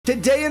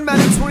Today in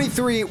Madden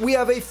 23, we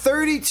have a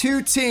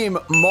 32-team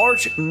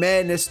March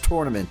Madness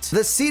tournament.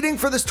 The seeding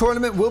for this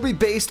tournament will be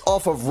based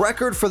off of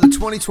record for the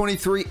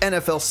 2023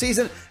 NFL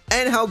season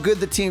and how good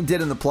the team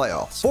did in the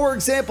playoffs. For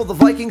example, the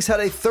Vikings had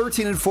a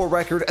 13-4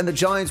 record and the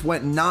Giants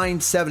went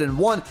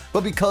 9-7-1,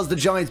 but because the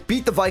Giants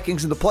beat the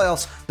Vikings in the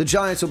playoffs, the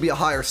Giants will be a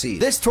higher seed.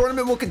 This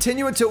tournament will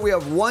continue until we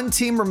have one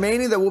team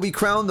remaining that will be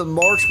crowned the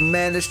March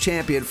Madness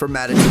champion for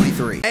Madden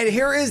 23. And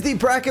here is the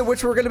bracket,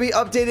 which we're going to be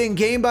updating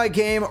game by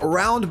game,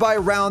 round by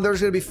round.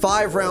 There's going to be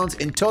 5 rounds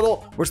in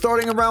total. We're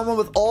starting in round 1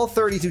 with all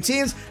 32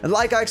 teams, and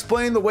like I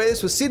explained, the way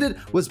this was seeded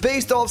was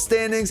based off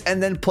standings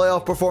and then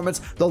playoff performance.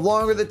 The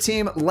longer the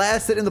team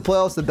lasted in the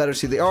playoffs, the better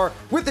seed they are,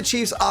 with the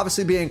Chiefs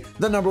obviously being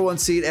the #1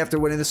 seed after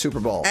winning the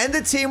Super Bowl. And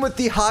the team with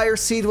the higher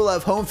seed will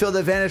have home field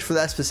advantage for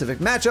that specific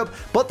matchup,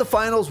 but the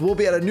finals will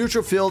be at a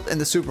neutral field in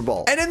the Super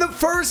Bowl. And in the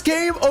first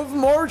game of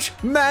March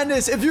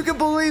Madness, if you can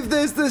believe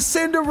this, the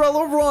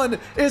Cinderella run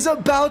is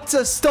about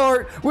to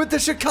start with the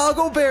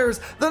Chicago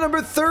Bears, the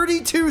number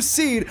 32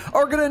 seed,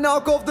 are going to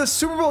knock off the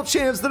Super Bowl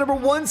champs, the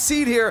 #1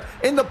 seed here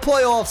in the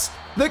playoffs,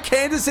 the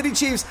Kansas City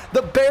Chiefs.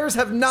 The Bears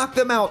have knocked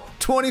them out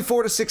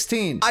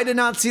 24-16. I did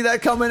not see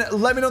that coming.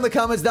 Let me know in the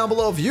comments down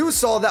below if you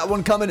saw that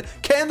one coming.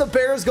 Can the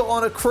Bears go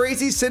on a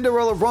crazy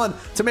Cinderella run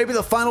to maybe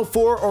the Final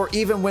Four or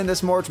even win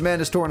this March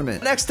Madness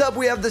tournament? Next up,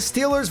 we have the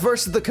Steelers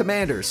versus the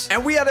Commanders.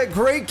 And we had a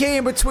great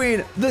game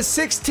between the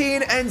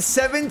 16 and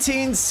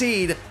 17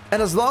 seed.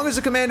 And as long as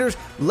the Commanders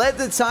let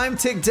the time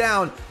tick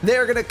down,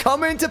 they're going to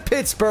come into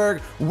Pittsburgh,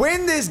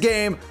 win this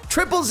game,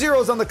 triple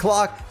zeros on the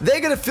clock.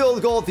 They get a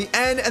field goal at the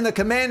end, and the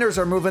Commanders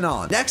are moving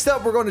on. Next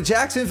up, we're going to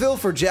Jacksonville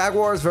for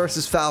Jaguars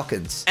versus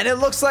Falcons. And it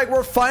looks like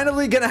we're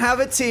finally going to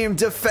have a team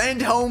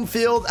defend home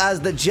field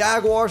as the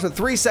Jaguars with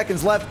 3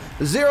 seconds left,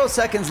 0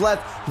 seconds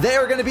left. They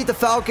are going to beat the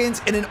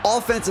Falcons in an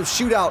offensive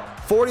shootout,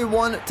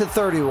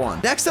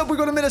 41-31. Next up, we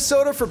go to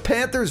Minnesota for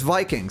Panthers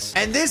Vikings.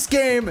 And this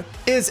game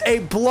is a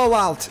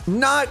blowout.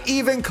 Not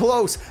even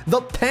close.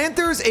 The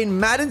Panthers in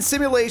Madden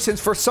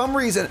simulations, for some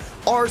reason,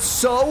 are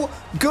so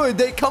good.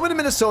 They come into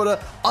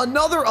Minnesota,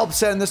 another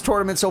upset in this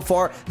tournament so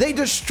far. They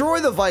destroy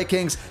the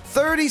Vikings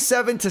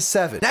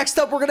 37-7. Next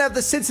up, we're going to have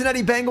the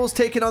Cincinnati Bengals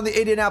taking on the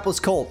Indianapolis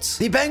Colts.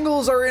 The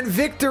Bengals are in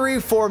victory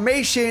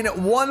formation.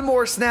 One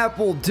more snap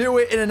will do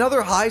it in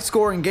another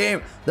high-scoring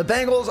game. The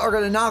Bengals are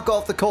going to knock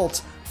off the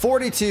Colts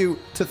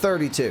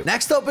 42-32.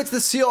 Next up, it's the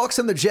Seahawks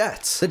and the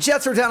Jets. The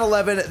Jets are down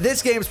 11.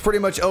 This game's pretty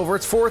much over.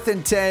 It's 4th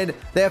and 10.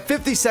 They have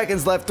 50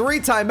 seconds left, 3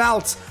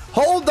 timeouts.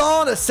 Hold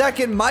on a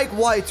second, Mike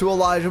White to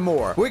Elijah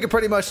Moore. We can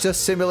pretty much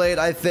just simulate,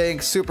 I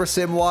think, super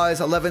sim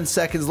wise. 11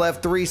 seconds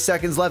left, 3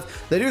 seconds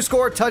left. They do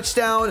score a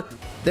touchdown.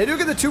 They do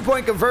get the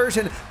 2-point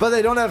conversion, but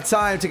they don't have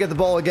time to get the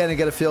ball again and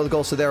get a field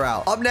goal, so they're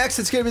out. Up next,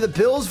 it's going to be the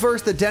Bills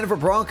versus the Denver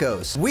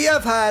Broncos. We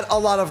have had a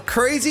lot of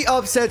crazy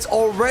upsets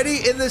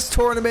already in this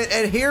tournament,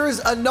 and here's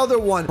another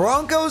one.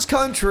 Broncos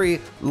country,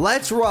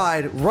 let's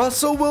ride.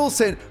 Russell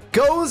Wilson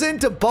goes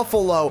into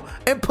Buffalo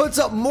and puts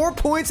up more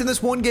points in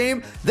this one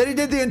game than he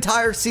did the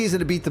entire season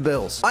to beat the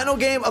Bills. Final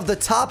game of the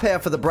top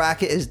half of the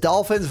bracket is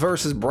Dolphins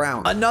versus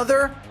Browns.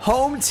 Another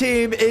home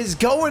team is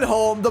going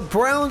home. The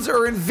Browns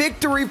are in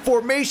victory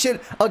formation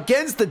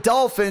against the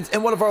Dolphins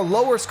in one of our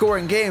lower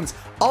scoring games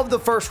of the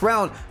first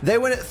round. They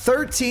win it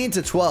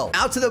 13-12.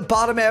 Out to the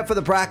bottom half of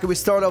the bracket, we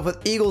start off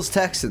with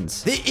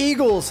Eagles-Texans. The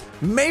Eagles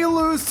may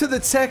lose to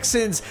the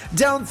Texans,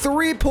 down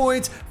 3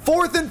 points,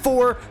 4th and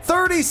 4,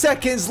 30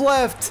 seconds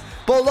left.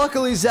 But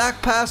luckily,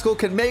 Zach Pascal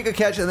can make a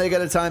catch and they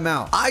get a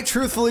timeout. I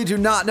truthfully do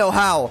not know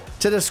how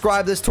to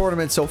describe this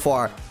tournament so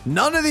far.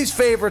 None of these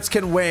favorites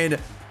can win.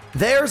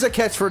 There's a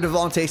catch for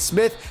Devontae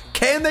Smith.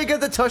 Can they get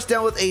the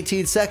touchdown with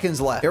 18 seconds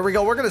left? Here we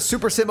go. We're going to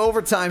super sim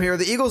overtime here.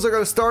 The Eagles are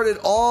going to start it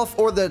off,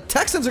 or the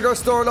Texans are going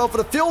to start it off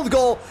with a field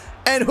goal.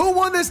 And who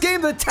won this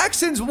game? The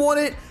Texans won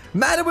it.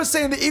 Madden was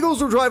saying the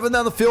Eagles were driving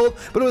down the field,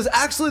 but it was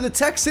actually the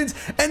Texans,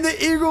 and the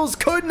Eagles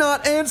could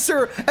not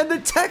answer, and the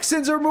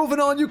Texans are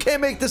moving on. You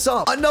can't make this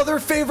up. Another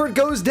favorite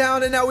goes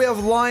down, and now we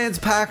have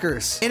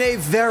Lions-Packers in a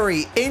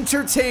very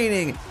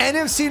entertaining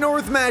NFC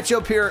North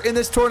matchup here in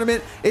this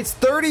tournament. It's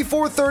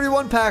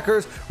 34-31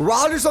 Packers.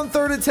 Rodgers on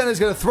 3rd and 10 is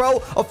going to throw.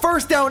 A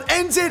first down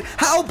ends it.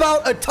 How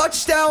about a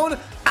touchdown?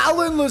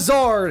 Allen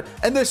Lazard,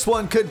 and this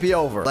one could be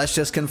over. Let's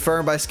just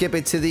confirm by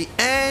skipping to the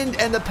end,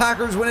 and the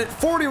Packers win it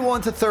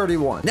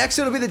 41-31. Next,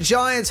 it'll be the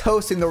Giants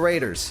hosting the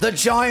Raiders. The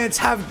Giants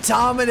have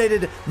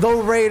dominated the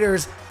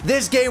Raiders.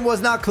 This game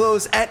was not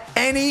close at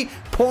any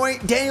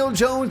point. Daniel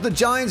Jones, the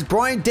Giants,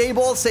 Brian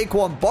Daboll,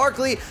 Saquon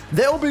Barkley,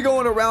 they'll be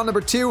going to round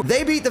number 2.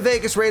 They beat the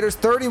Vegas Raiders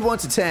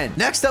 31-10.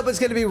 Next up is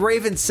going to be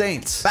Ravens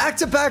Saints.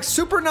 Back-to-back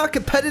super not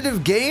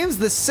competitive games.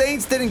 The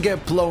Saints didn't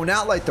get blown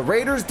out like the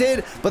Raiders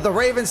did, but the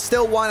Ravens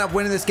still wind up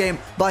winning this game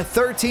by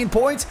 13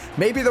 points.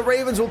 Maybe the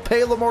Ravens will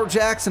pay Lamar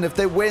Jackson if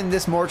they win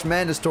this March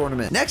Madness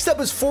tournament. Next up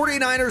is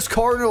 49ers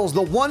Cardinals.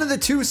 The 1 and the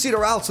 2 seed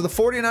are out, so the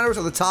 49ers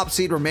are the top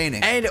seed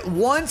remaining. And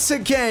once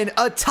again,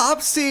 a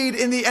top seed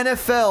in the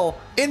NFL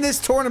in this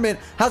tournament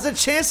has a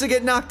chance to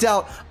get knocked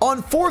out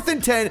on 4th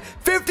and 10,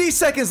 50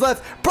 seconds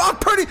left.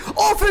 Brock Purdy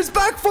off his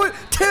back foot,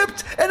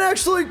 tipped, and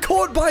actually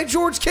caught by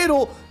George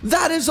Kittle.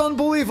 That is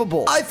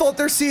unbelievable. I thought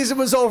their season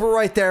was over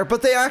right there,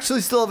 but they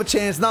actually still have a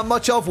chance. Not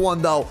much of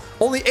one, though.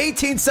 Only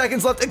 18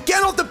 seconds left.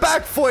 Again off the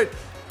back foot,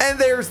 and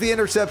there's the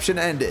interception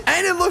ended.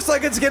 And it looks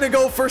like it's going to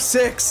go for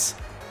 6.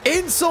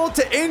 Insult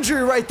to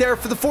injury right there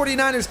for the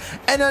 49ers,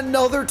 and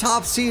another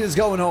top seed is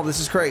going home.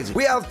 This is crazy.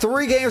 We have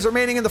 3 games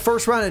remaining in the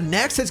first round, and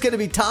next it's going to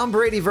be Tom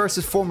Brady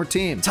versus former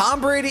team. Tom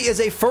Brady is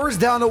a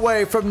first down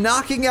away from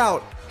knocking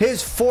out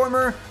his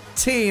former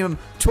team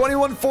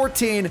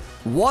 21-14.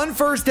 1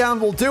 first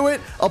down will do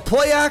it. A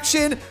play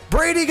action.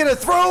 Brady gonna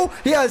throw.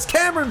 He has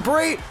Cameron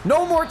Brate.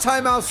 No more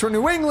timeouts for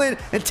New England,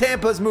 and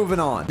Tampa's moving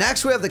on.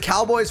 Next, we have the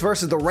Cowboys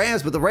versus the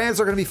Rams, but the Rams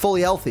are gonna be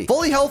fully healthy.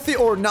 Fully healthy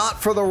or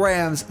not for the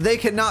Rams, they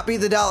cannot beat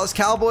the Dallas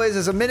Cowboys.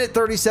 There's a minute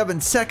 37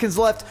 seconds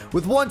left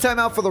with 1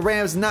 timeout for the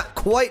Rams. Not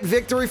quite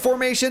victory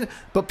formation,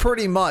 but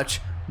pretty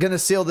much gonna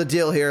seal the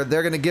deal here.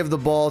 They're gonna give the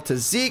ball to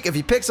Zeke. If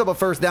he picks up a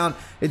first down,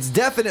 it's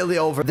definitely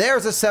over.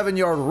 There's a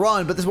 7-yard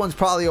run, but this one's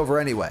probably over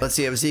anyway. Let's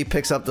see if Zeke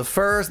picks up the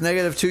first.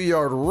 Negative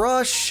 2-yard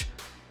rush.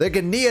 They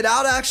can knee it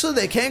out, actually.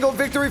 They can go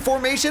victory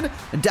formation,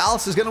 and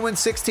Dallas is going to win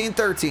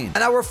 16-13.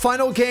 And our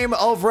final game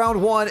of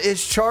round 1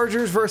 is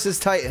Chargers versus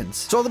Titans.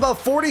 So with about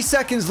 40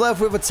 seconds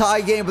left, we have a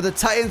tie game, but the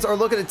Titans are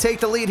looking to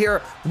take the lead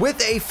here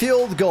with a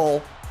field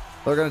goal.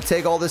 They're going to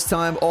take all this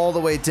time all the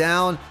way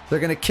down. They're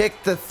going to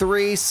kick the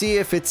 3, see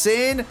if it's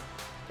in.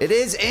 It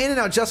is in, and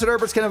now Justin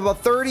Herbert's going to have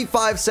about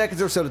 35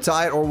 seconds or so to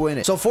tie it or win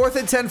it. So 4th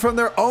and 10 from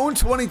their own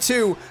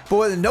 22, but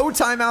with no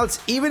timeouts,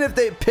 even if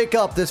they pick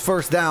up this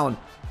first down,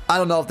 I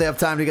don't know if they have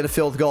time to get a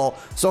field goal.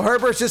 So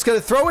Herbert's just going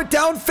to throw it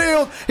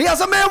downfield. He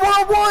has a man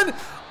one-on-one.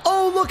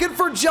 Oh, looking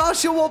for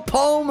Joshua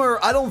Palmer.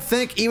 I don't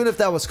think, even if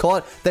that was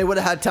caught, they would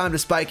have had time to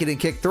spike it and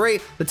kick 3.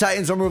 The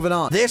Titans are moving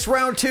on. This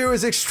round 2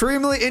 is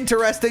extremely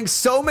interesting.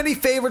 So many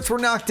favorites were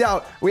knocked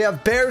out. We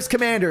have Bears,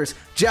 Commanders,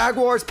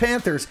 Jaguars,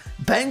 Panthers,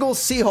 Bengals,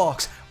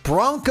 Seahawks,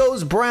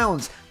 Broncos,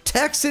 Browns,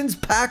 Texans,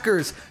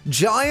 Packers,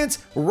 Giants,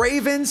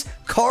 Ravens,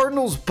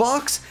 Cardinals,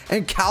 Bucks,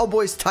 and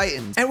Cowboys,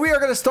 Titans. And we are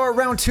going to start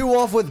round 2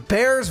 off with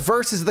Bears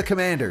versus the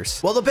Commanders.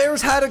 Well, the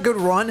Bears had a good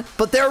run,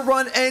 but their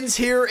run ends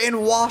here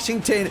in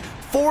Washington.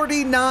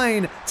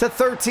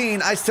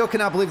 49-13. I still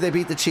cannot believe they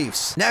beat the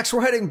Chiefs. Next,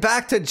 we're heading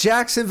back to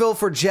Jacksonville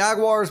for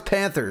Jaguars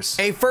Panthers.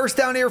 A first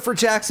down here for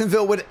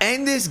Jacksonville would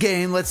end this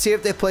game. Let's see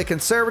if they play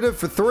conservative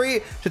for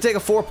 3 to take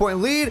a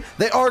 4-point lead.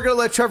 They are going to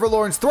let Trevor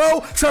Lawrence throw.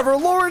 Trevor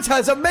Lawrence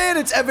has a man.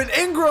 It's Evan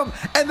Ingram,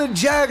 and the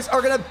Jags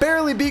are going to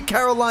barely beat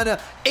Carolina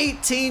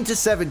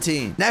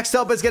 18-17. Next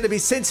up is going to be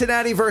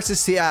Cincinnati versus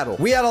Seattle.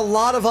 We had a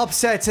lot of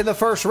upsets in the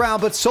first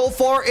round, but so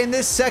far in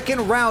this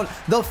second round,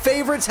 the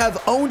favorites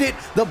have owned it.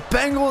 The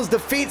Bengals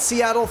defeat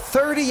Seattle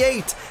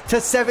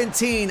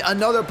 38-17.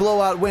 Another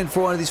blowout win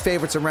for one of these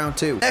favorites in round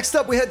 2. Next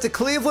up, we head to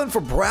Cleveland for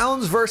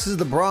Browns versus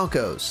the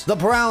Broncos. The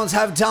Browns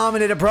have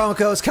dominated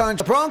Broncos country.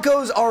 The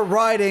Broncos are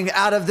riding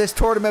out of this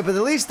tournament, but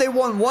at least they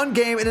won 1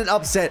 game in an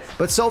upset.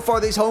 But so far,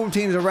 these home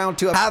teams in round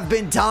 2 have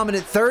been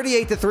dominant.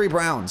 38-3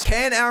 Browns.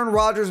 Can Aaron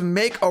Rodgers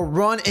make a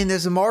run in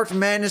this March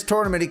Madness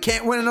tournament? He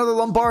can't win another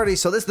Lombardi,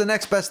 so this is the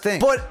next best thing.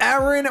 But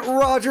Aaron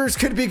Rodgers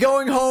could be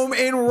going home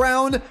in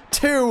round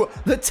 2.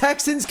 The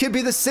Texans could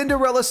be the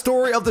Cinderella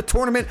story of the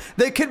tournament.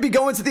 They could be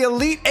going to the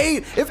Elite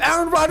 8 if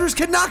Aaron Rodgers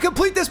cannot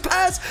complete this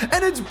pass,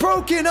 and it's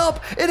broken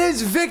up. It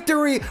is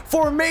victory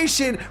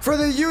formation for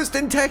the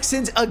Houston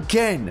Texans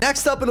again.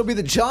 Next up, it'll be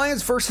the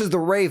Giants versus the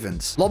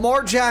Ravens.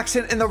 Lamar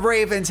Jackson and the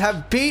Ravens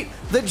have beat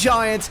the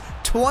Giants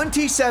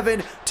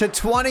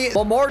 27-20.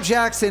 Lamar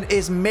Jackson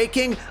is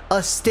making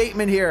a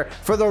statement here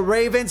for the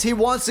Ravens. He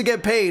wants to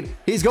get paid.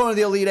 He's going to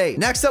the Elite 8.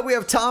 Next up, we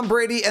have Tom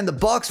Brady and the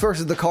Bucks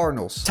versus the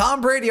Cardinals. Tom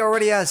Brady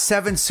already has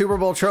 7 Super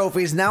Bowl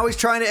trophies. Now he's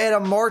trying to add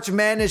a March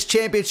Madness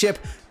championship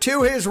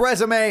to his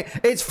resume.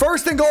 It's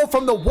 1st and goal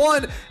from the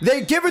 1.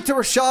 They give it to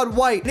Rachaad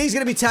White, and he's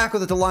going to be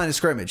tackled at the line of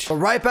scrimmage. But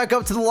right back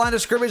up to the line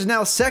of scrimmage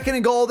now. 2nd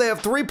and goal. They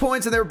have 3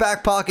 points in their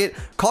back pocket.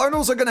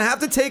 Cardinals are going to have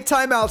to take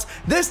timeouts.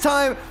 This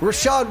time,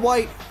 Rachaad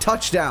White,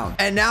 touchdown.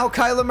 And now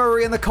Kyler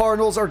Murray and the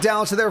Cardinals are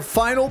down to their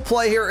final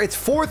play here. It's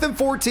 4th and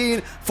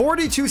 14,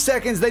 42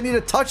 seconds. They need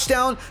a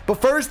touchdown,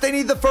 but first they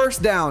need the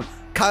first down.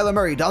 Kyler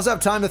Murray does have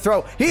time to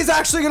throw. He's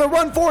actually going to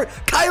run for it.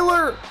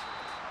 Kyler!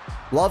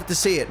 Love to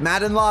see it.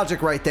 Madden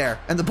logic right there.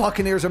 And the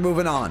Buccaneers are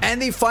moving on. And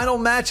the final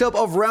matchup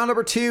of round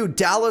number 2,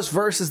 Dallas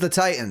versus the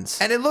Titans.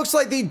 And it looks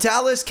like the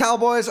Dallas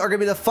Cowboys are going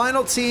to be the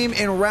final team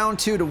in round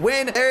 2 to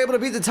win. They're able to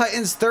beat the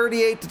Titans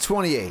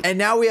 38-28. And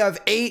now we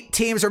have 8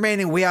 teams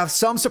remaining. We have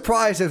some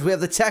surprises. We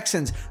have the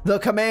Texans, the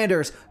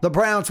Commanders, the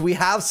Browns. We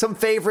have some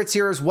favorites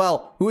here as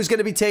well. who's going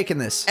to be taking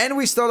this. And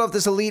we start off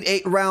this Elite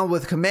 8 round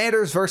with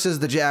Commanders versus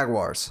the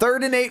Jaguars.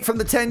 3rd and 8 from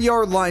the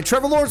 10-yard line.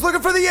 Trevor Lawrence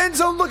looking for the end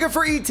zone, looking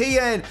for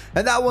ETN.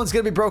 And that one's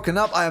going to be broken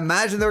up. I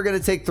imagine they're going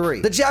to take 3.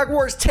 The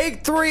Jaguars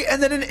take 3,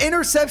 and then an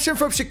interception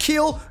from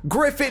Shaquille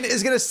Griffin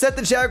is going to set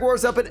the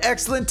Jaguars up in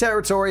excellent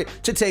territory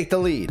to take the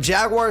lead.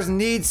 Jaguars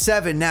need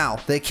 7 now.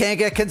 They can't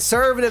get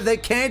conservative. They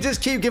can't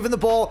just keep giving the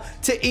ball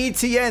to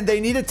ETN.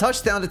 They need a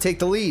touchdown to take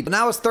the lead.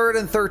 Now it's 3rd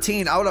and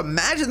 13. I would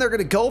imagine they're going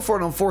to go for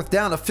it on 4th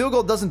down. A field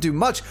goal doesn't do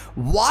much.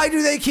 Why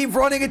do they keep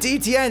running it to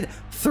ETN?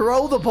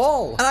 Throw the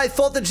ball. And I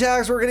thought the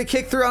Jags were going to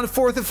kick through on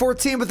 4th and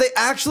 14, but they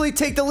actually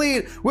take the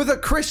lead with a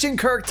Christian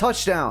Kirk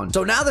touchdown.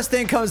 So now this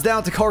thing comes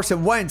down to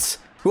Carson Wentz,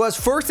 who has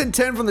 1st and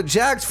 10 from the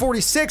Jags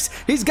 46.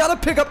 He's got to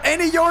pick up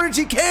any yardage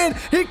he can.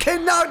 He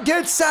cannot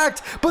get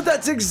sacked, but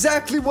that's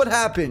exactly what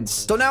happens.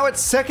 So now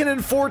it's 2nd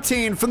and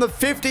 14 from the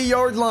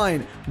 50-yard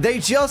line. They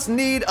just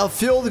need a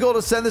field goal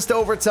to send this to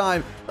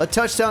overtime. A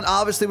touchdown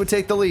obviously would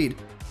take the lead.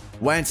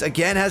 Wentz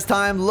again has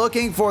time,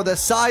 looking for the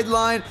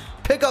sideline.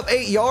 Pick up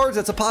 8 yards.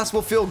 That's a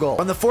possible field goal.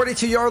 On the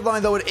 42-yard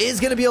line, though, it is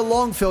going to be a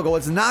long field goal.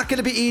 It's not going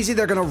to be easy.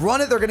 They're going to run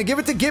it. They're going to give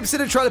it to Gibson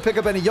to try to pick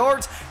up any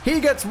yards.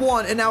 He gets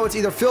 1, and now it's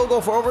either field goal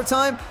for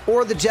overtime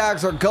or the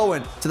Jags are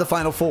going to the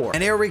Final 4.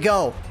 And here we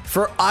go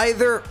for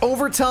either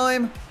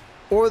overtime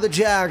or the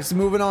Jags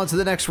moving on to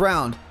the next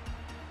round.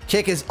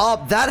 Kick is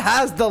up. That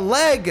has the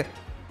leg.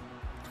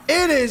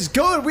 It is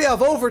good. We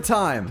have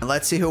overtime. And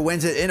let's see who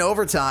wins it in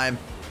overtime.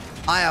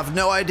 I have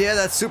no idea.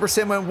 That Super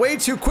Sim went way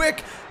too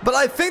quick, but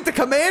I think the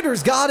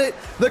Commanders got it.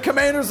 The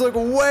Commanders look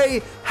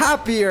way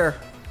happier.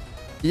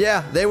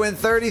 Yeah, they win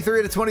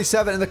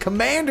 33-27, and the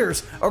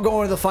Commanders are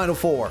going to the Final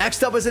 4.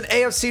 Next up is an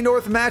AFC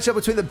North matchup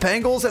between the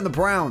Bengals and the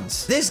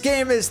Browns. This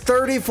game is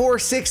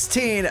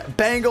 34-16.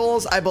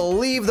 Bengals, I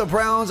believe the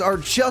Browns are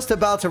just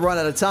about to run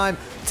out of time.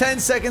 10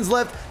 seconds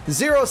left,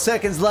 0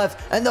 seconds left,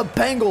 and the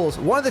Bengals,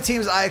 one of the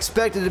teams I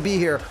expected to be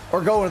here,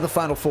 are going to the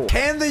Final 4.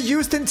 Can the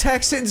Houston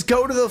Texans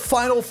go to the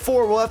Final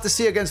 4? We'll have to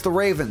see against the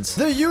Ravens.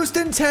 The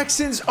Houston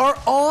Texans are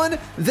on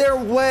their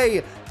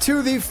way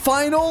to the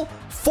Final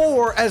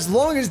 4 as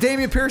long as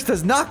Dameon Pierce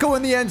does not go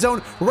in the end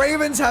zone.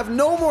 Ravens have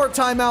no more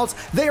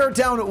timeouts. They are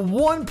down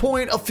 1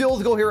 point. A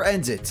field goal here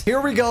ends it. Here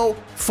we go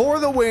for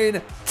the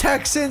win.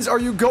 Texans, are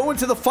you going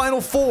to the Final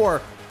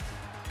 4?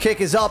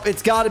 Kick is up.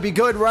 It's got to be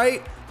good,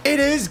 right? It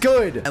is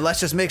good. And let's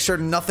just make sure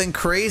nothing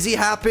crazy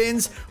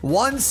happens.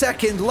 1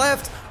 second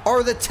left.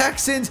 Are the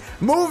Texans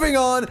moving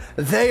on?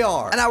 They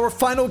are. And our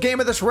final game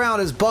of this round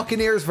is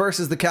Buccaneers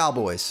versus the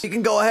Cowboys. You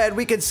can go ahead.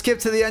 We can skip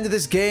to the end of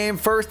this game.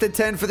 1st and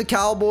 10 for the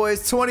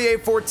Cowboys.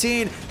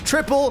 28-14.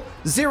 Triple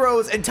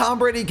zeros. And Tom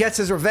Brady gets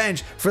his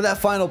revenge for that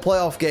final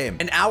playoff game.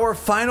 And our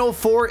Final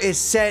 4 is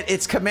set.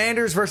 It's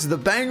Commanders versus the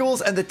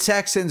Bengals and the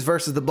Texans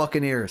versus the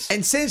Buccaneers.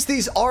 And since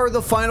these are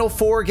the Final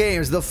 4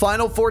 games, the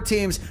Final 4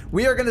 teams,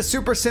 we are going to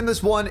Super Sim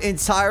this one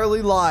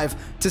entirely live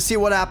to see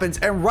what happens.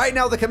 And right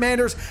now, the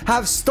Commanders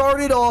have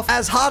started off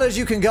as hot as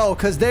you can go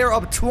because they are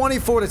up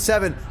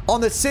 24-7 on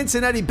the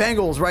Cincinnati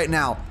Bengals right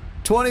now.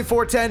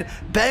 24-10.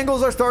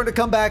 Bengals are starting to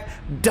come back.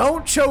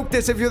 Don't choke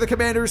this if you're the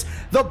Commanders.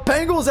 The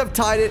Bengals have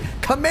tied it.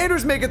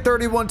 Commanders make it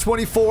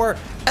 31-24.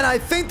 And I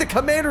think the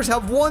Commanders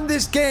have won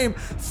this game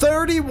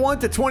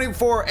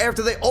 31-24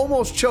 after they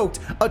almost choked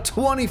a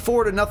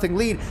 24-0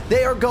 lead.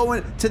 They are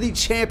going to the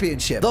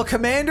championship. The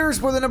Commanders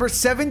were the number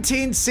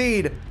 17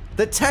 seed.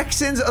 The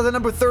Texans are the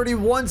number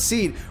 31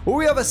 seed. Where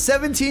we have a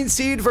 17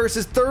 seed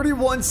versus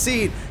 31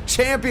 seed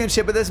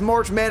championship of this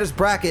March Madness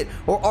bracket.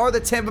 Or are the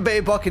Tampa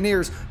Bay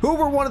Buccaneers, who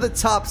were one of the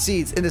top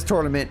seeds in this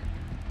tournament,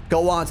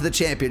 go on to the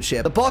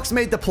championship? The Bucs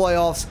made the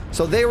playoffs,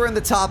 so they were in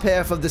the top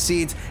half of the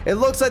seeds. It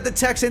looks like the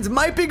Texans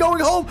might be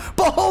going home,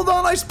 but hold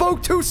on, I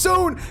spoke too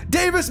soon.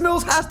 Davis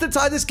Mills has to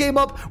tie this game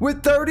up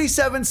with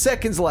 37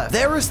 seconds left.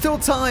 There is still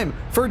time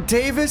for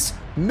Davis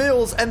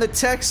Mills and the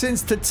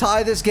Texans to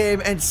tie this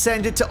game and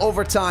send it to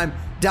overtime.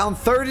 Down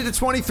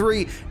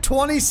 30-23,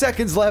 20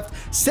 seconds left,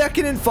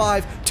 2nd and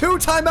 5, 2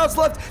 timeouts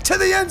left to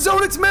the end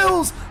zone. It's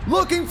Mills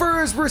looking for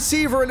his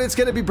receiver, and it's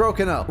going to be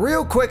broken up.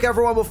 Real quick,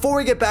 everyone, before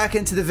we get back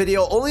into the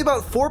video, only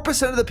about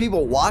 4% of the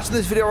people watching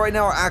this video right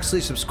now are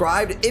actually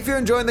subscribed. If you're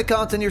enjoying the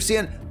content you're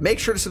seeing, make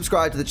sure to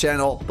subscribe to the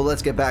channel, but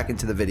let's get back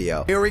into the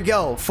video. Here we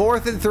go.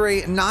 4th and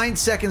 3, 9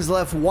 seconds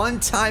left, 1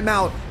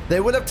 timeout. They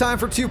would have time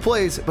for 2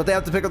 plays, but they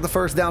have to pick up the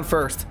 1st down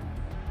first.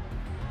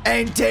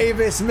 And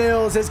Davis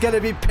Mills is going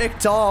to be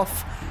picked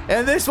off.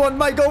 And this one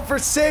might go for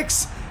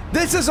 6.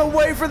 This is a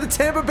way for the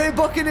Tampa Bay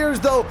Buccaneers,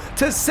 though,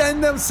 to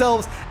send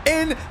themselves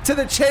into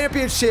the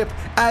championship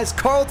as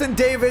Carlton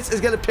Davis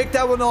is going to pick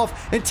that one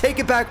off and take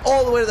it back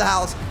all the way to the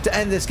house to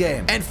end this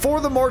game. And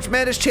for the March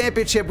Madness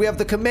Championship, we have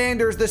the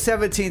Commanders, the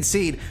 17th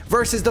seed,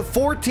 versus the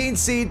 14th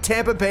seed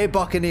Tampa Bay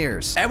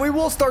Buccaneers. And we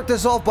will start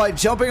this off by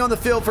jumping on the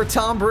field for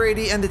Tom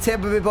Brady and the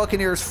Tampa Bay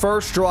Buccaneers'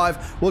 first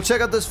drive. We'll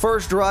check out this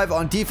first drive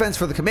on defense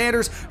for the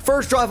Commanders,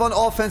 first drive on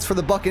offense for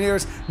the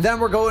Buccaneers, then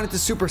we're going into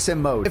Super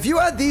Sim mode. If you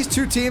had these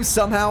two teams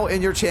somehow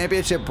in your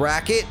championship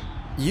bracket,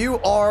 you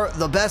are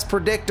the best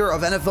predictor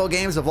of NFL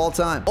games of all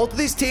time. Both of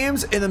these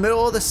teams in the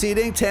middle of the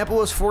seeding, Tampa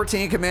was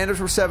 14, Commanders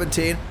were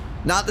 17.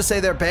 Not to say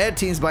they're bad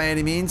teams by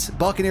any means.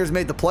 Buccaneers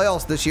made the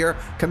playoffs this year.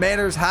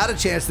 Commanders had a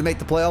chance to make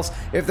the playoffs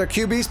if their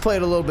QBs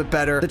played a little bit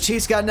better. The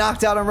Chiefs got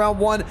knocked out in round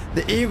 1.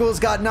 The Eagles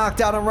got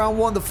knocked out in round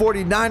 1. The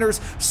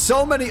 49ers.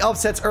 So many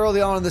upsets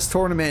early on in this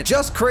tournament.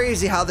 Just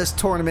crazy how this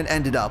tournament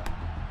ended up.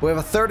 We have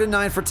a 3rd and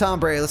 9 for Tom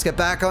Brady. Let's get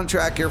back on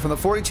track here from the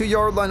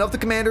 42-yard line of the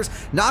Commanders.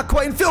 Not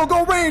quite in field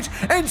goal range.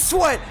 And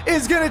Sweat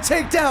is going to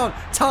take down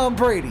Tom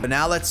Brady. But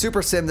now let's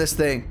super sim this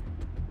thing.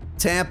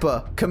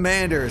 Tampa,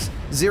 Commanders,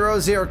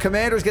 0-0.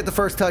 Commanders get the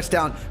first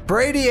touchdown.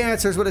 Brady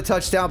answers with a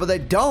touchdown, but they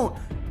don't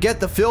get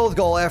the field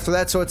goal after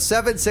that. So it's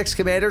 7-6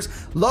 Commanders.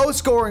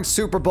 Low-scoring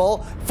Super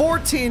Bowl.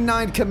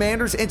 14-9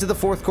 Commanders. Into the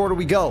 4th quarter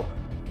we go.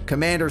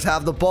 Commanders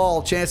have the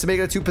ball, chance to make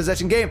it a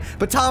 2-possession game,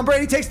 but Tom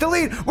Brady takes the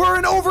lead. We're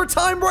in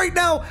overtime right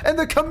now, and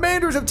the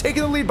Commanders have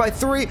taken the lead by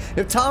 3.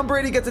 If Tom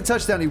Brady gets a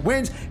touchdown, he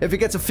wins. If he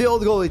gets a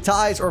field goal, he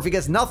ties, or if he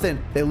gets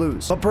nothing, they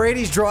lose. But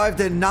Brady's drive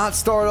did not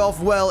start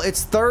off well.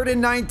 It's 3rd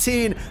and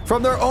 19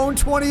 from their own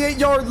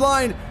 28-yard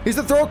line. He's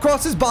to throw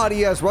across his body.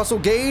 He has Russell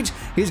Gage.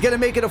 He's going to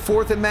make it a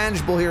 4th and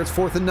manageable here. It's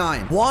 4th and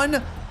 9.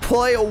 One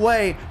play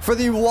away for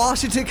the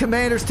Washington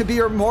Commanders to be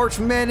your March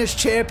Madness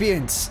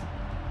champions.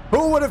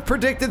 Who would have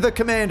predicted the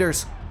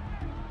Commanders?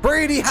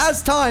 Brady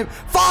has time,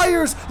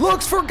 fires,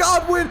 looks for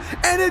Godwin,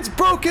 and it's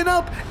broken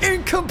up,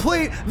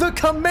 incomplete. The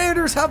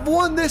Commanders have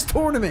won this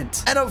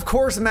tournament. And of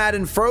course,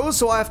 Madden froze,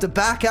 so I have to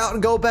back out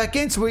and go back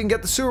in so we can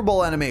get the Super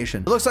Bowl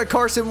animation. It looks like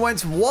Carson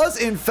Wentz was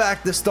in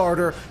fact the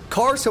starter.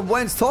 Carson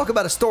Wentz, talk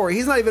about a story.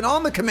 He's not even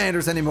on the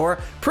Commanders anymore.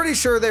 Pretty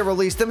sure they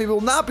released him. He will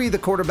not be the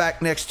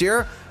quarterback next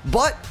year,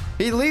 but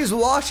he leaves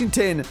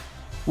Washington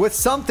with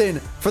something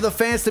for the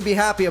fans to be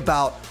happy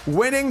about,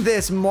 winning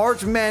this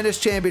March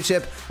Madness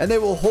championship, and they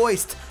will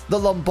hoist the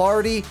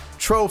Lombardi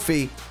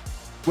Trophy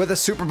with a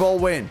Super Bowl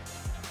win.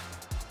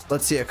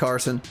 Let's see it,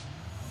 Carson.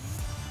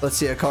 Let's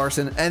see it,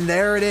 Carson. And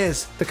there it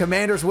is. The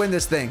Commanders win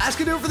this thing. That's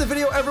gonna do it for the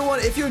video, everyone.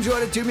 If you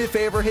enjoyed it, do me a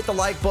favor, hit the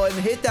like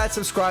button, hit that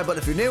subscribe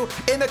button if you're new.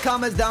 In the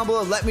comments down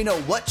below, let me know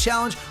what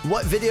challenge,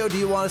 what video do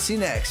you want to see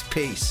next.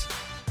 Peace.